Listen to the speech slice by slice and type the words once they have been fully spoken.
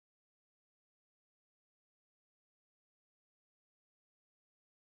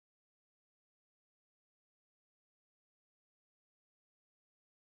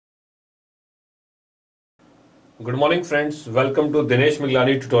Good morning friends, welcome to Dinesh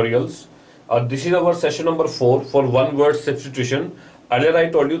Miglani tutorials. This is our session number 4 for one word substitution. Earlier I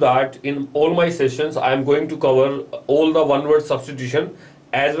told you that in all my sessions I am going to cover all the one word substitution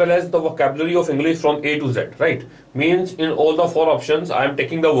as well as the vocabulary of English from A to Z, right? Means in all the 4 options I am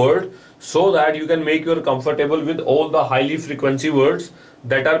taking the word so that you can make your comfortable with all the highly frequency words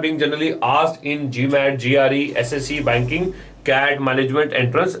that are being generally asked in GMAT, GRE, SSC, banking, CAT, management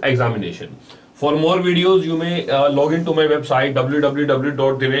entrance examination. For more videos, you may log into my website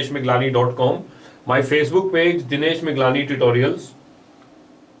www.dineshmiglani.com, my Facebook page Dinesh Miglani Tutorials.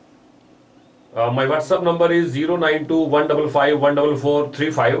 My WhatsApp number is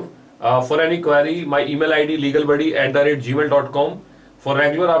 09215514435. For any query, my email ID legalbuddy@gmail.com. For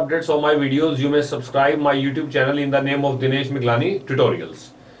regular updates on my videos, you may subscribe my YouTube channel in the name of Dinesh Miglani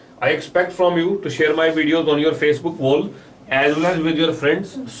Tutorials. I expect from you to share my videos on your Facebook wall as well as with your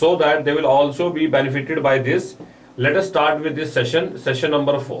friends so that they will also be benefited by this. Let us start with this session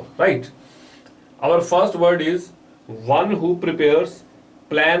number 4, right? Our first word is one who prepares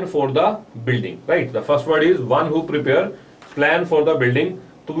plan for the building, right? The first word is one who prepare plan for the building.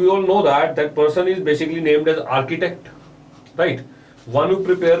 So we all know that that person is basically named as architect, right? One who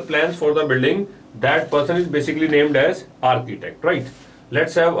prepare plans for the building, that person is basically named as architect, right?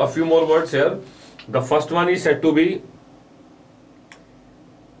 Let's have a few more words here. The first one is said to be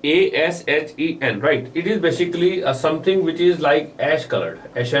ASHEN, right? It is basically something which is like ash colored,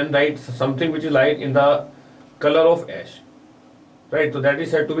 ashen, right? Something which is like in the color of ash, right? So that is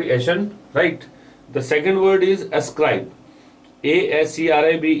said to be ashen, right? The second word is ascribe,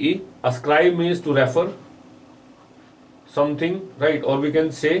 ASCRIBE. Ascribe means to refer something, right? Or we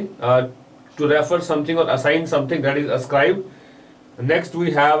can say to refer something or assign something, that is ascribe. Next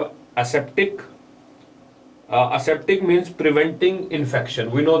we have aseptic. Aseptic means preventing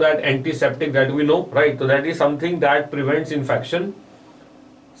infection. We know that antiseptic, that we know, right? So that is something that prevents infection.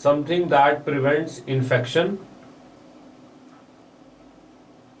 Something that prevents infection,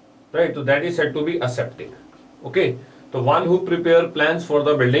 right? So that is said to be aseptic. Okay. So one who prepare plans for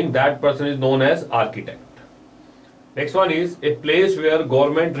the building, that person is known as architect. Next one is a place where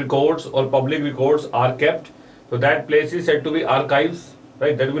government records or public records are kept. So that place is said to be archives,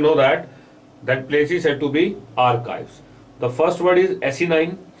 right? That we know that. That place is said to be archives. The first word is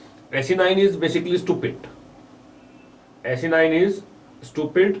asinine. Asinine is basically stupid. Asinine is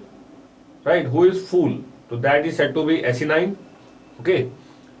stupid, right? Who is fool? So that is said to be asinine. Okay.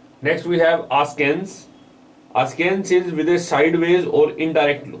 Next we have askance. Askance is with a sideways or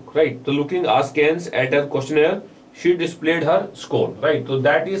indirect look, right? So looking askance at her questionnaire, she displayed her score, right? So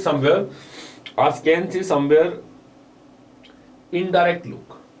that is somewhere, askance is somewhere indirect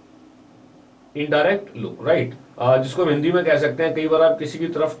look. Indirect look, right? जिसको हम हिंदी में कह सकते हैं, कई बार आप किसी की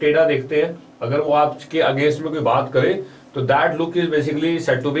तरफ टेढ़ा देखते हैं, अगर वो आपके अगेंस्ट में कोई बात करे तो that look is basically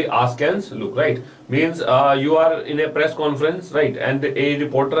said to be आस्केंस look, right? Means you are in A press conference, right, and A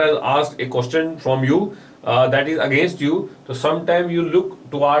reporter has asked A question from you that is against you, so sometime you look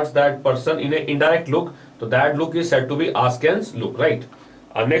towards that person in an indirect look, so that look is said to be askance look, right?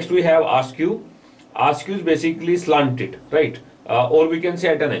 Next we have askew. Askew is basically slanted, right? Or we can say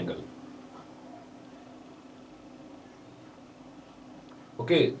at an angle.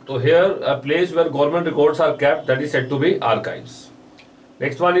 Okay, so here a place where government records are kept, that is said to be archives.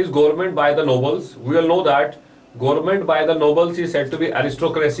 Next one is government by the nobles. We all know that government by the nobles is said to be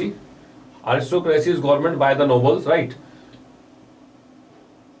aristocracy. Aristocracy is government by the nobles, right?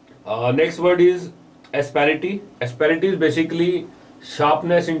 Next word is asperity. Asperity is basically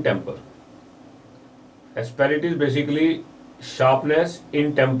sharpness in temper. Asperity is basically sharpness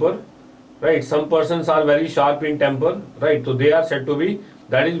in temper, right? Some persons are very sharp in temper, right? So they are said to be,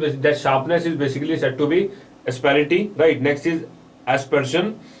 that sharpness is basically said to be asperity, right? Next is aspersion.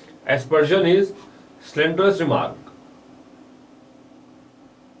 Aspersion is slanderous remark.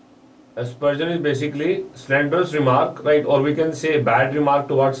 Aspersion is basically slanderous remark, right? Or we can say bad remark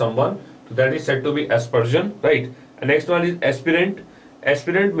towards someone. So that is said to be aspersion, right? And next one is aspirant.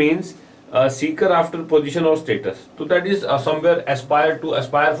 Aspirant means seeker after position or status. So that is somewhere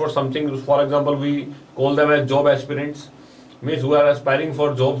aspire for something. For example, we call them as job aspirants. Means who are aspiring for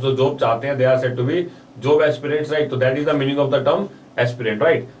jobs. So job चाहते हैं, they are said to be job aspirants, right? So that is the meaning of the term aspirant,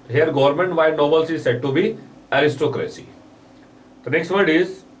 right? Here government by nobles is said to be aristocracy. The next word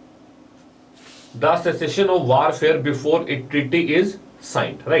is the cessation of warfare before a treaty is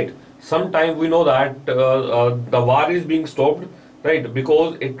signed, right? Sometime we know that the war is being stopped, right?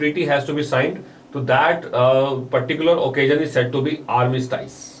 Because a treaty has to be signed. So that particular occasion is said to be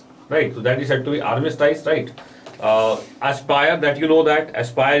armistice, right? So that is said to be armistice, right? Aspire, that you know that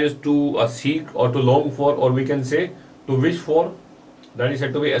aspire is to seek or to long for, or we can say to wish for. That is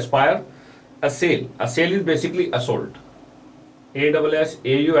said to be aspire. Assail. Assail is basically assault.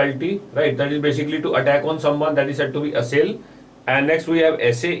 ASSAULT, right? That is basically to attack on someone. That is said to be assail. And next we have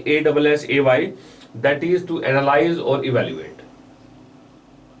essay, ASSAY. That is to analyze or evaluate.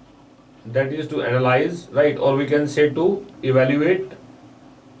 That is to analyze, right? Or we can say to evaluate.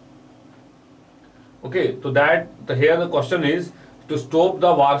 Okay, so here the question is to stop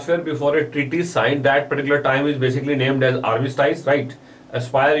the warfare before a treaty is signed. That particular time is basically named as armistice, right?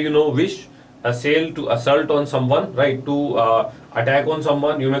 Aspire, you know, wish. Assail, to assault on someone, right? To attack on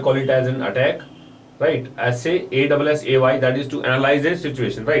someone, you may call it as an attack, right? Assay, ASSAY, that is to analyze a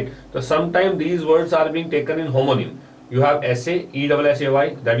situation, right? So sometimes these words are being taken in homonym. You have essay,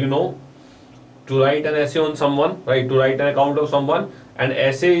 ESSAY, that you know, to write an essay on someone, right? To write an account of someone, and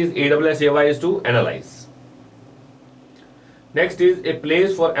essay is ASSAY is to analyze. Next is a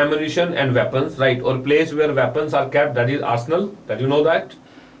place for ammunition and weapons, right? Or place where weapons are kept, that is arsenal, that you know that,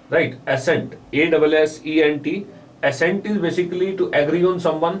 right? Assent, ASSENT. Assent is basically to agree on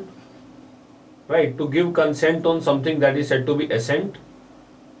someone, right? To give consent on something, that is said to be assent,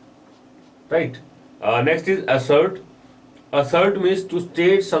 right? Next is assert. Assert means to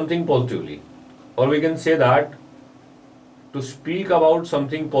state something positively, or we can say that to speak about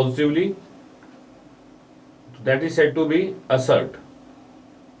something positively, that is said to be assert,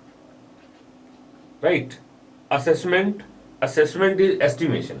 right? Assessment. Assessment is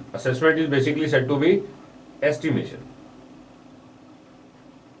estimation. Assessment is basically said to be estimation.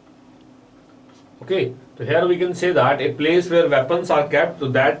 Okay, so here we can say that a place where weapons are kept, so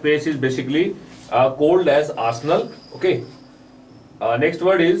that place is basically called as arsenal. Okay. Next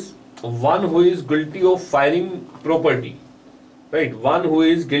word is one who is guilty of firing property, right? One who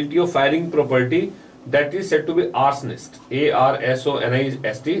is guilty of firing property, that is said to be arsonist.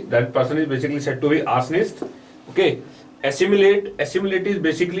 ARSONIST. That person is basically said to be arsonist. Okay. Assimilate. Assimilate is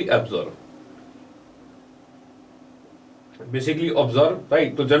basically observe. Basically observe,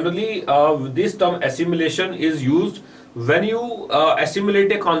 right? So generally this term assimilation is used when you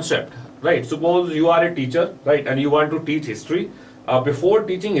assimilate a concept, right? Suppose you are a teacher, right, and you want to teach history. Before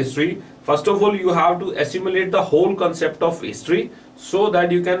teaching history, first of all you have to assimilate the whole concept of history so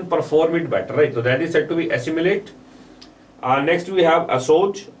that you can perform it better, right? So that is said to be assimilate. Next we have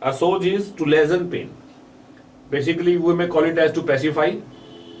assuage. Assuage is to lessen pain. Basically we may call it as to pacify,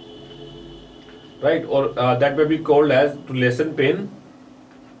 right? Or that may be called as to lessen pain,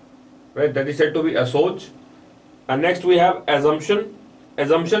 right? That is said to be assuage. And next we have assumption.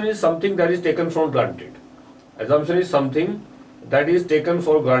 Assumption is something that is taken for granted. Assumption is something that is taken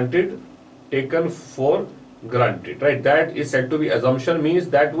for granted. Taken for granted, right? That is said to be assumption, means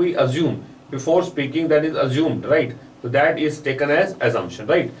that we assume before speaking, that is assumed, right? So that is taken as assumption,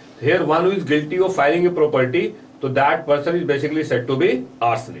 right? Here one who is guilty of firing a property, so that person is basically said to be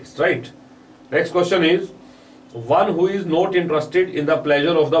arsonist, right? Next question is one who is not interested in the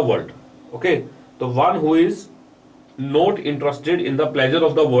pleasure of the world. Okay, the one who is not interested in the pleasure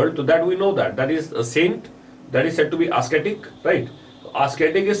of the world, so that we know that is a saint, that is said to be ascetic, right?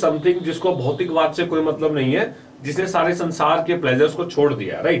 Ascetic is something जिसको भौतिकवाद से कोई मतलब नहीं है, जिसने सारे संसार के pleasures को छोड़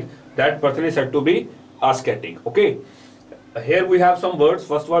दिया, right? That person is said to be ascetic. Okay, here we have some words.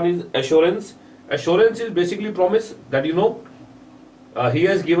 First one is assurance. Assurance is basically promise, that you know. He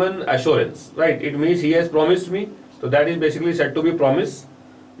has given assurance, right? It means he has promised me, so that is basically said to be promise.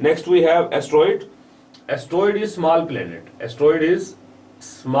 Next we have asteroid. Asteroid is small planet. Asteroid is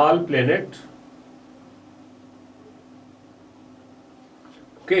small planet.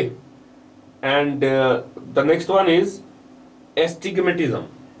 Okay, and the next one is astigmatism,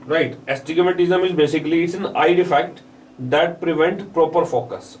 right? Astigmatism is basically, it's an eye defect that prevent proper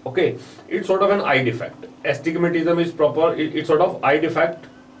focus. Okay, it's sort of an eye defect. Astigmatism is proper, it's sort of eye defect.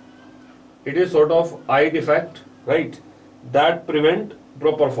 It is sort of eye defect, right? That prevent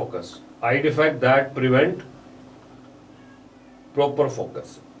proper focus. Eye defect that prevent proper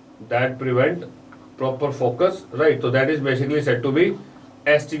focus. That prevent proper focus, right? So that is basically said to be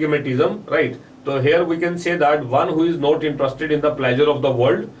astigmatism, right? So here we can say that one who is not interested in the pleasure of the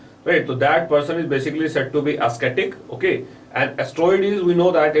world, right? So that person is basically said to be ascetic. Okay, and asteroid is, we know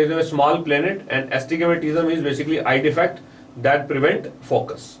that is a small planet, and astigmatism is basically eye defect that prevent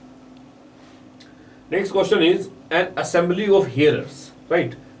focus. Next question is an assembly of hearers,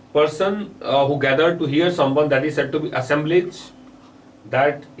 right? Person who gathered to hear someone, that is said to be assemblage.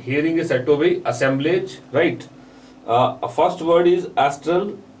 That hearing is said to be assemblage, right? First word is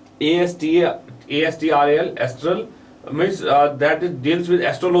astral. ASTRL. Astral means that it deals with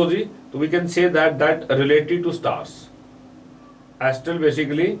astrology. So we can say that related to stars. Astral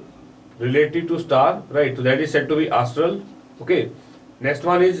basically related to star, right? So that is said to be astral. Okay. Next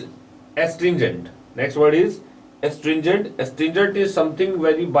one is astringent. Next word is astringent. Astringent is something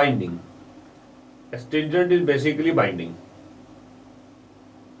very binding. Astringent is basically binding.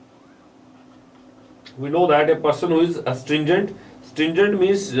 We know that a person who is astringent, stringent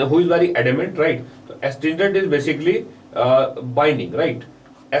means who is very adamant, right? So astringent is basically binding, right?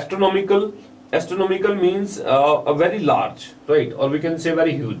 Astronomical, astronomical means a very large, right? Or we can say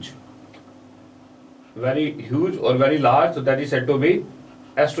very huge or very large. So that is said to be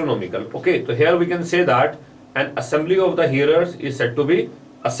astronomical. Okay, so here we can say that an assembly of the hearers is said to be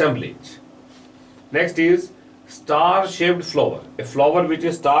assemblage. Next is star-shaped flower. A flower which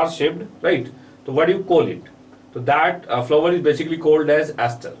is star-shaped, right? So what do you call it? So that flower is basically called as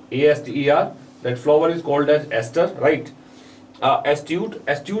aster. A-S-T-E-R. That flower is called as aster, right? Astute.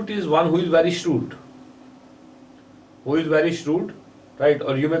 Astute is one who is very shrewd. Who is very shrewd, right?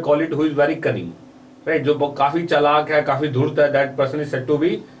 Or you may call it who is very cunning, right? जो काफी चालाक है, काफी धूर्त है, that person is said to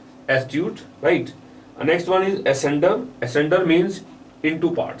be astute, right? Next one is ascender. Ascender means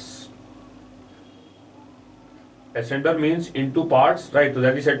into parts. Ascender means into parts, right? So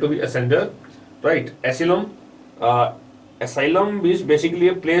that is said to be ascender, right? Asylum. Asylum is basically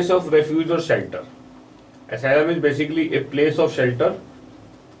a place of refuge or shelter. Asylum is basically a place of shelter,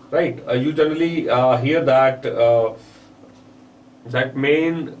 right? You generally hear that that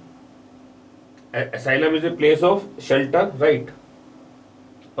main asylum is a place of shelter, right?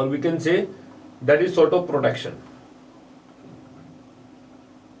 Or we can say that is sort of protection.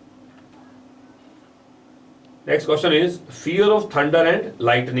 Next question is fear of thunder and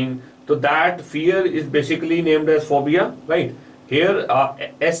lightning. So that fear is basically named as phobia, right? Here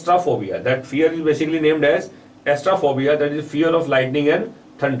astrophobia. That fear is basically named as astrophobia. That is fear of lightning and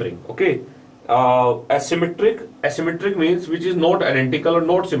thundering. Okay. Asymmetric. Asymmetric means which is not identical or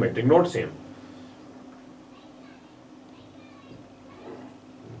not symmetric, not same.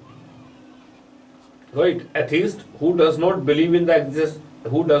 Right. Atheist, who does not believe in the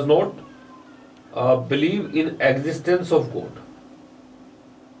believe in existence of God.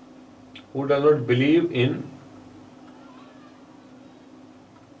 Who does not believe in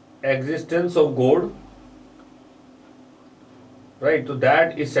existence of God, right? So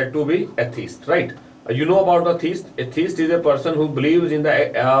that is said to be atheist, right? You know about atheist. Atheist is a person who believes in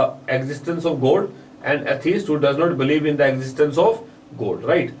the existence of God, and atheist who does not believe in the existence of God,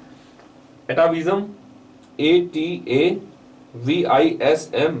 right? Atavism, A-T-A-V-I-S-M,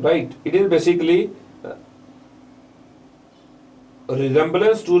 right? It is basically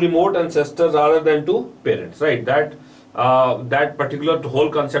resemblance to remote ancestors rather than to parents, right? That particular whole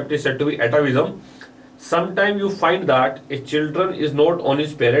concept is said to be atavism. Sometimes you find that a children is not on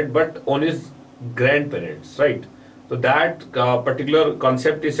his parent but on his grandparents, right? So that particular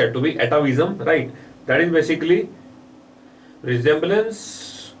concept is said to be atavism, right? That is basically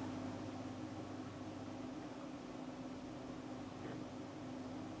resemblance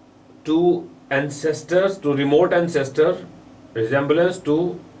to ancestors, to remote ancestor, resemblance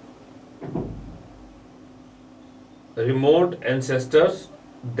to remote ancestors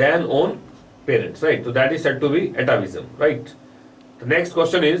than on parents, right? So that is said to be atavism, right? The next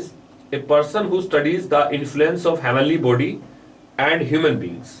question is a person who studies the influence of heavenly body and human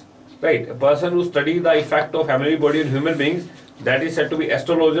beings, right? A person who studies the effect of heavenly body and human beings, that is said to be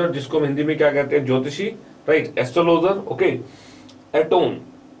astrologer, जिसको हम हिंदी में क्या कहते हैं, ज्योतिषी, right? Astrologer. Okay. Atone.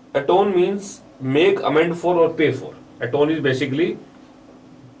 Atone means make, amend for or pay for. Atone is basically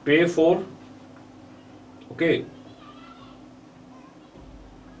pay for, okay,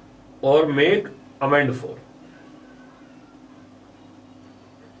 or make, amend for.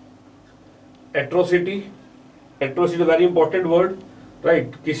 Atrocity. Atrocity is a very important word,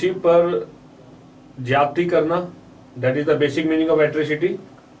 right? किसी पर ज्यादती करना, that is the basic meaning of atrocity,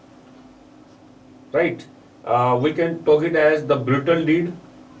 right? We can talk it as the brutal deed.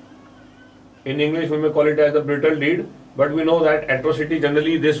 In English, we may call it as the brutal deed, but we know that atrocity,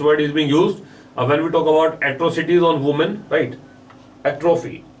 generally this word is being used when we talk about atrocities on women, right?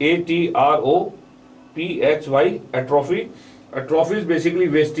 Atrophy, A-T-R-O-P-H-Y, atrophy. Atrophy is basically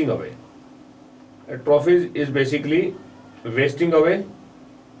wasting away. Atrophy is basically wasting away,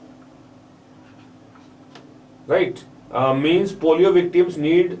 right? Means polio victims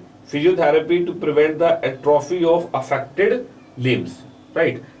need physiotherapy to prevent the atrophy of affected limbs,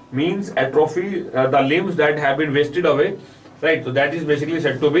 right? Means atrophy, the limbs that have been wasted away, right? So that is basically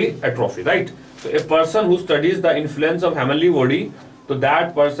said to be atrophy, right? So a person who studies the influence of heavenly body, so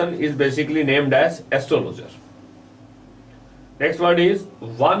that person is basically named as astrologer. Next word is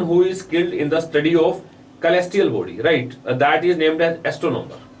one who is skilled in the study of celestial body, right? That is named as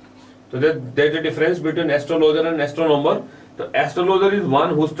astronomer. So there's a difference between astrologer and astronomer. The astrologer is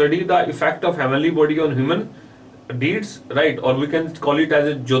one who study the effect of heavenly body on human deeds, right? Or we can call it as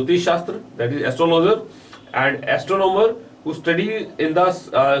a Jyotish Shastra, that is astrologer. And astronomer who study in the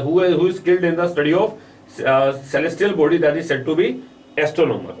who is skilled in the study of celestial body, that is said to be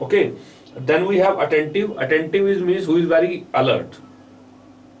astronomer. Okay. Then we have attentive. Attentive means who is very alert.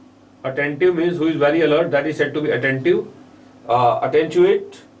 Attentive means who is very alert, that is said to be attentive.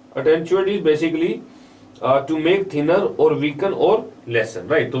 Attenuate. Attenuate is basically to make thinner or weaken or lessen,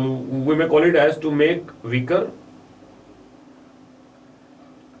 right? So we may call it as to make weaker.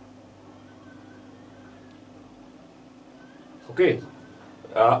 Okay.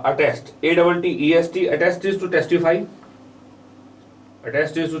 Attest. A-T-T-E-S-T. Attest is to testify.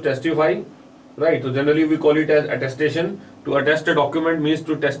 Attest is to testify, right? So generally we call it as attestation. To attest a document means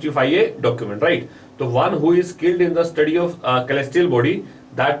to testify a document, right? So one who is skilled in the study of celestial body,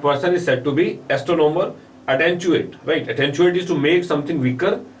 that person is said to be astronomer. Attenuate, right? Attenuate is to make something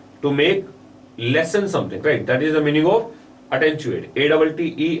weaker, to make lessen something, right? That is the meaning of attenuate.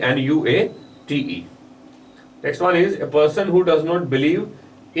 A-T-T-E-N-U-A-T-E. Next one is a person who does not believe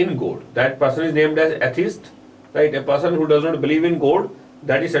in God. That person is named as atheist, right? A person who does not believe in God,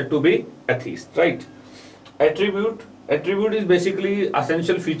 that is said to be atheist, right? Attribute. Attribute is basically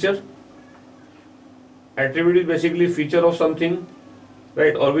essential feature. Attribute is basically feature of something,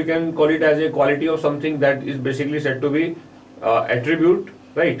 right? Or we can call it as a quality of something, that is basically said to be attribute,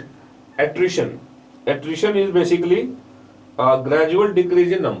 right? Attrition. Attrition is basically gradual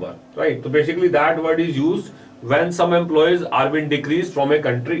decrease in number, right? So basically that word is used when some employees are being decreased from a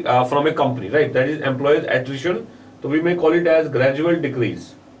company, right? That is employees attrition. So we may call it as gradual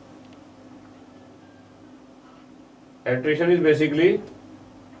decrease. Attrition is basically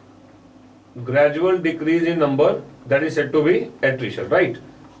gradual decrease in number, that is said to be attrition, right?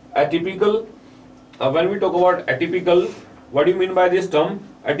 Atypical. When we talk about atypical, what do you mean by this term?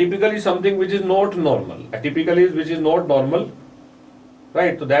 Atypical is something which is not normal. Atypical is which is not normal,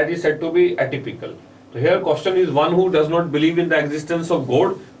 right? So that is said to be atypical. So here question is one who does not believe in the existence of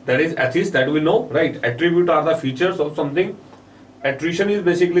God, that is atheist, that we know, right? Attribute are the features of something. Attrition is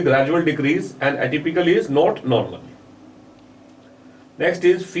basically gradual decrease and atypical is not normal. Next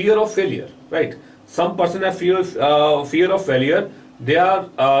is fear of failure, right? Some person have fear of failure. They are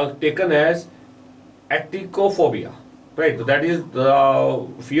taken as aticophobia, right? So that is the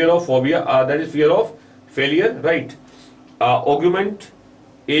fear of phobia, that is fear of failure, right? Augment.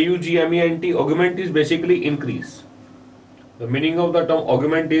 A-U-G-M-E-N-T. Augment is basically increase. The meaning of the term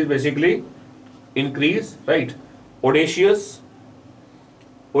augment is basically increase, right? Audacious.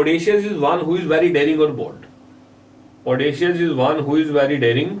 Audacious is one who is very daring or bold. Audacious is one who is very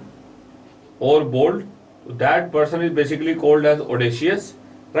daring or bold. That person is basically called as audacious,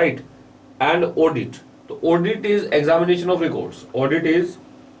 right? And audit. So audit is examination of records. Audit is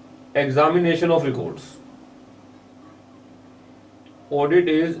examination of records. Audit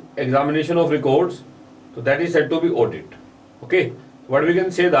is examination of records. So that is said to be audit. Okay. What we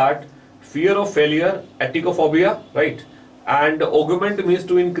can say that fear of failure, aticophobia, right? And augment means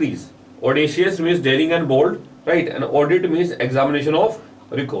to increase. Audacious means daring and bold, right? And audit means examination of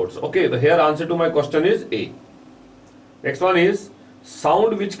records. Okay. The here answer to my question is A. Next one is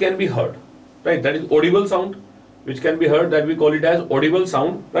sound which can be heard, right? That is audible sound which can be heard, that we call it as audible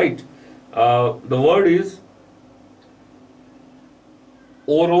sound, right? The word is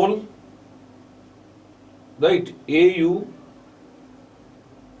oral, right? A-U-R-O-A-U-R-E-O-L-E,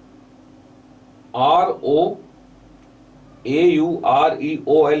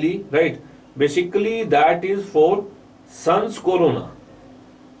 right? Basically that is for sun's corona.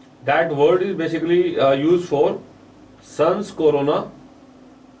 That word is basically used for sun's corona,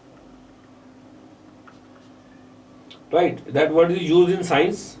 right? That word is used in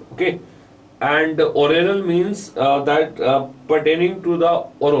science, okay? And auroral means that pertaining to the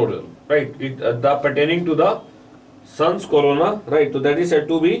auroral, right? The pertaining to the sun's corona, right? So that is said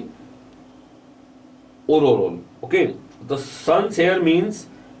to be auroral, okay? The sun's here means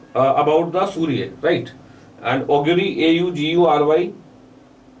about the Surya, right? And augury, A-U-G-U-R-Y.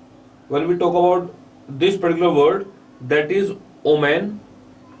 When we talk about this particular word, that is omen,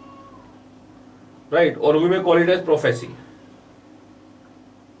 right? Or we may call it as prophecy,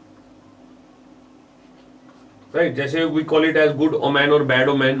 right? जैसे we call it as good omen or bad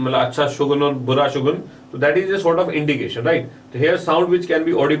omen, मतलब अच्छा शुगन और बुरा शुगन. So that is a sort of indication, right? So here sound which can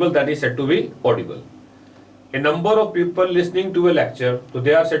be audible, that is said to be audible. A number of people listening to a lecture, so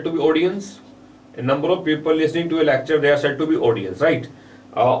they are said to be audience. A number of people listening to a lecture, they are said to be audience, right?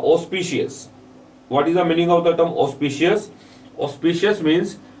 Auspicious. What is the meaning of the term auspicious? Auspicious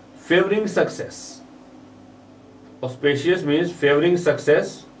means favoring success. Auspicious means favoring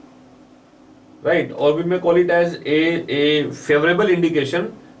success, right? Or we may call it as a favorable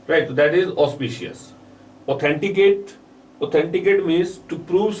indication, right? So that is auspicious. Authenticate. Authenticate means to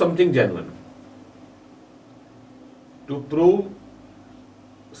prove something genuine. To prove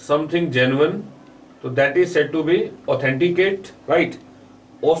something genuine, so that is said to be authenticate, right?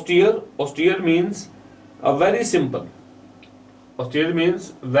 Austere. Austere means very simple. Austere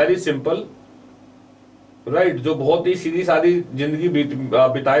means very simple, right? जो बहुत ही सीधी सादी जिंदगी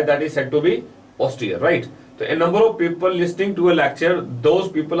बिताए, that is said to be austere, right? So a number of people listening to a lecture, those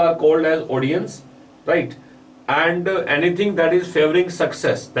people are called as audience, right? And anything that is favoring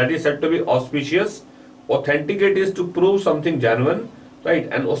success, that is said to be auspicious. Authenticate is to prove something genuine, right?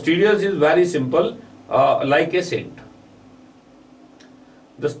 And austere is very simple, like a saint.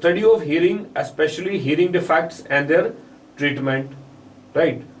 The study of hearing, especially hearing defects and their treatment,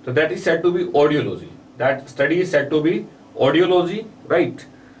 right? So that is said to be audiology. That study is said to be audiology, right?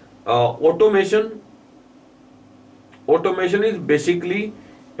 Automation. Automation is basically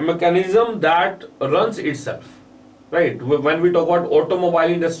a mechanism that runs itself, right? When we talk about automobile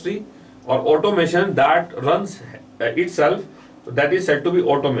industry or automation that runs itself, that is said to be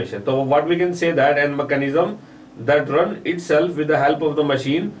automation. So what we can say that, and mechanism that run itself with the help of the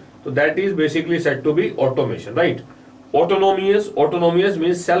machine, so that is basically said to be automation, right? Autonomous. Autonomous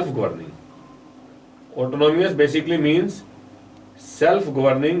means self-governing. Autonomous basically means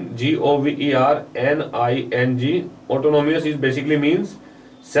self-governing, G-O-V-E-R-N-I-N-G. Autonomous is basically means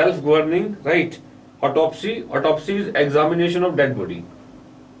self-governing, right? Autopsy. Autopsy is examination of dead body.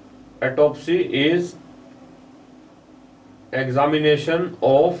 Autopsy is examination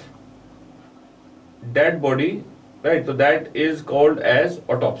of dead body, right? So that is called as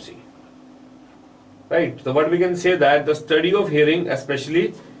autopsy, right? So what we can say that the study of hearing,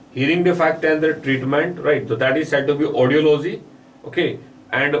 especially hearing defect and their treatment, right? So that is said to be audiology, okay?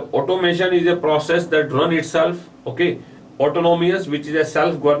 And automation is a process that run itself, okay? Autonomous, which is a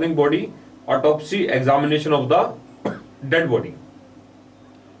self-governing body. Autopsy, examination of the dead body.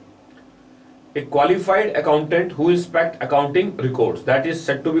 A qualified accountant who inspects accounting records, that is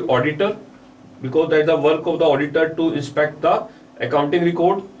said to be auditor, because that is the work of the auditor to inspect the accounting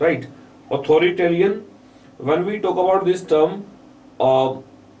record, right? Authoritarian. When we talk about this term,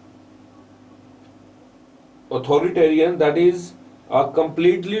 authoritarian, that is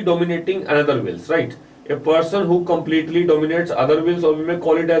completely dominating another wills, right? A person who completely dominates other wills, or we may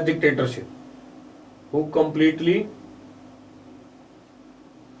call it as dictatorship, who completely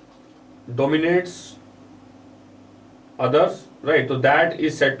dominates others, right? So that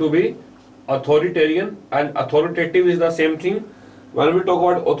is said to be authoritarian. And authoritative is the same thing. When we talk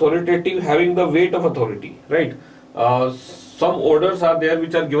about authoritative, having the weight of authority, right? Some orders are there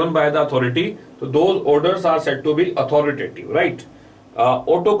which are given by the authority, so those orders are said to be authoritative, right?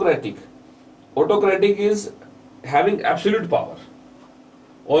 Autocratic. Autocratic is having absolute power,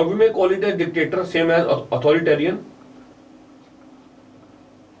 or we may call it a dictator, same as authoritarian.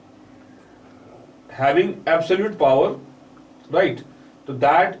 Having absolute power, right? So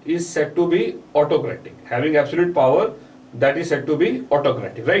that is said to be autocratic. Having absolute power, that is said to be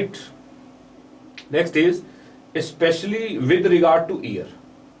autocratic, right? Next is especially with regard to ear.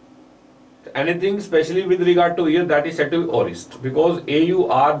 Anything especially with regard to ear, that is said to be aorist, because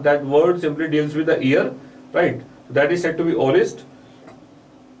AUR, that word simply deals with the ear, right? That is said to be aorist.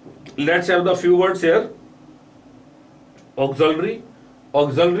 Let's have the few words here. Auxiliary.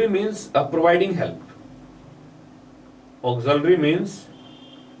 Auxiliary means providing help. Auxiliary means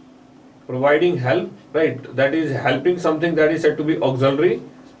providing help, right? That is helping something, that is said to be auxiliary,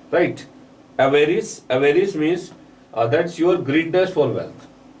 right? Avarice. Avarice means that's your greediness for wealth.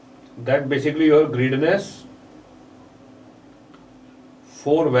 That basically your greediness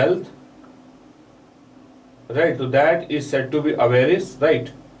for wealth, right? So that is said to be avarice,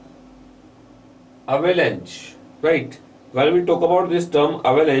 right? Avalanche, right? When we talk about this term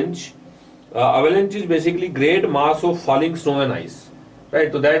avalanche, avalanche is basically great mass of falling snow and ice,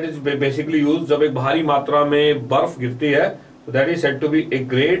 right? So that is basically used जब एक भारी मात्रा में बर्फ गिरती है, so that is said to be a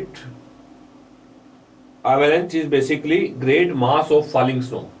great avalanche is basically great mass of falling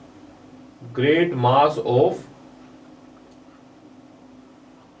snow. Great mass of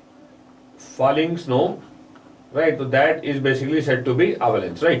falling snow, right? So that is basically said to be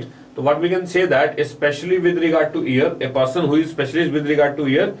avalanche, right? So what we can say that especially with regard to ear, a person who is specialist with regard to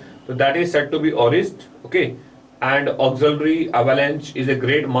ear, so that is said to be aorist, okay? and auxiliary avalanche is a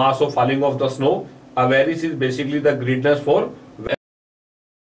great mass of falling of the snow. Avaris is basically the greenness for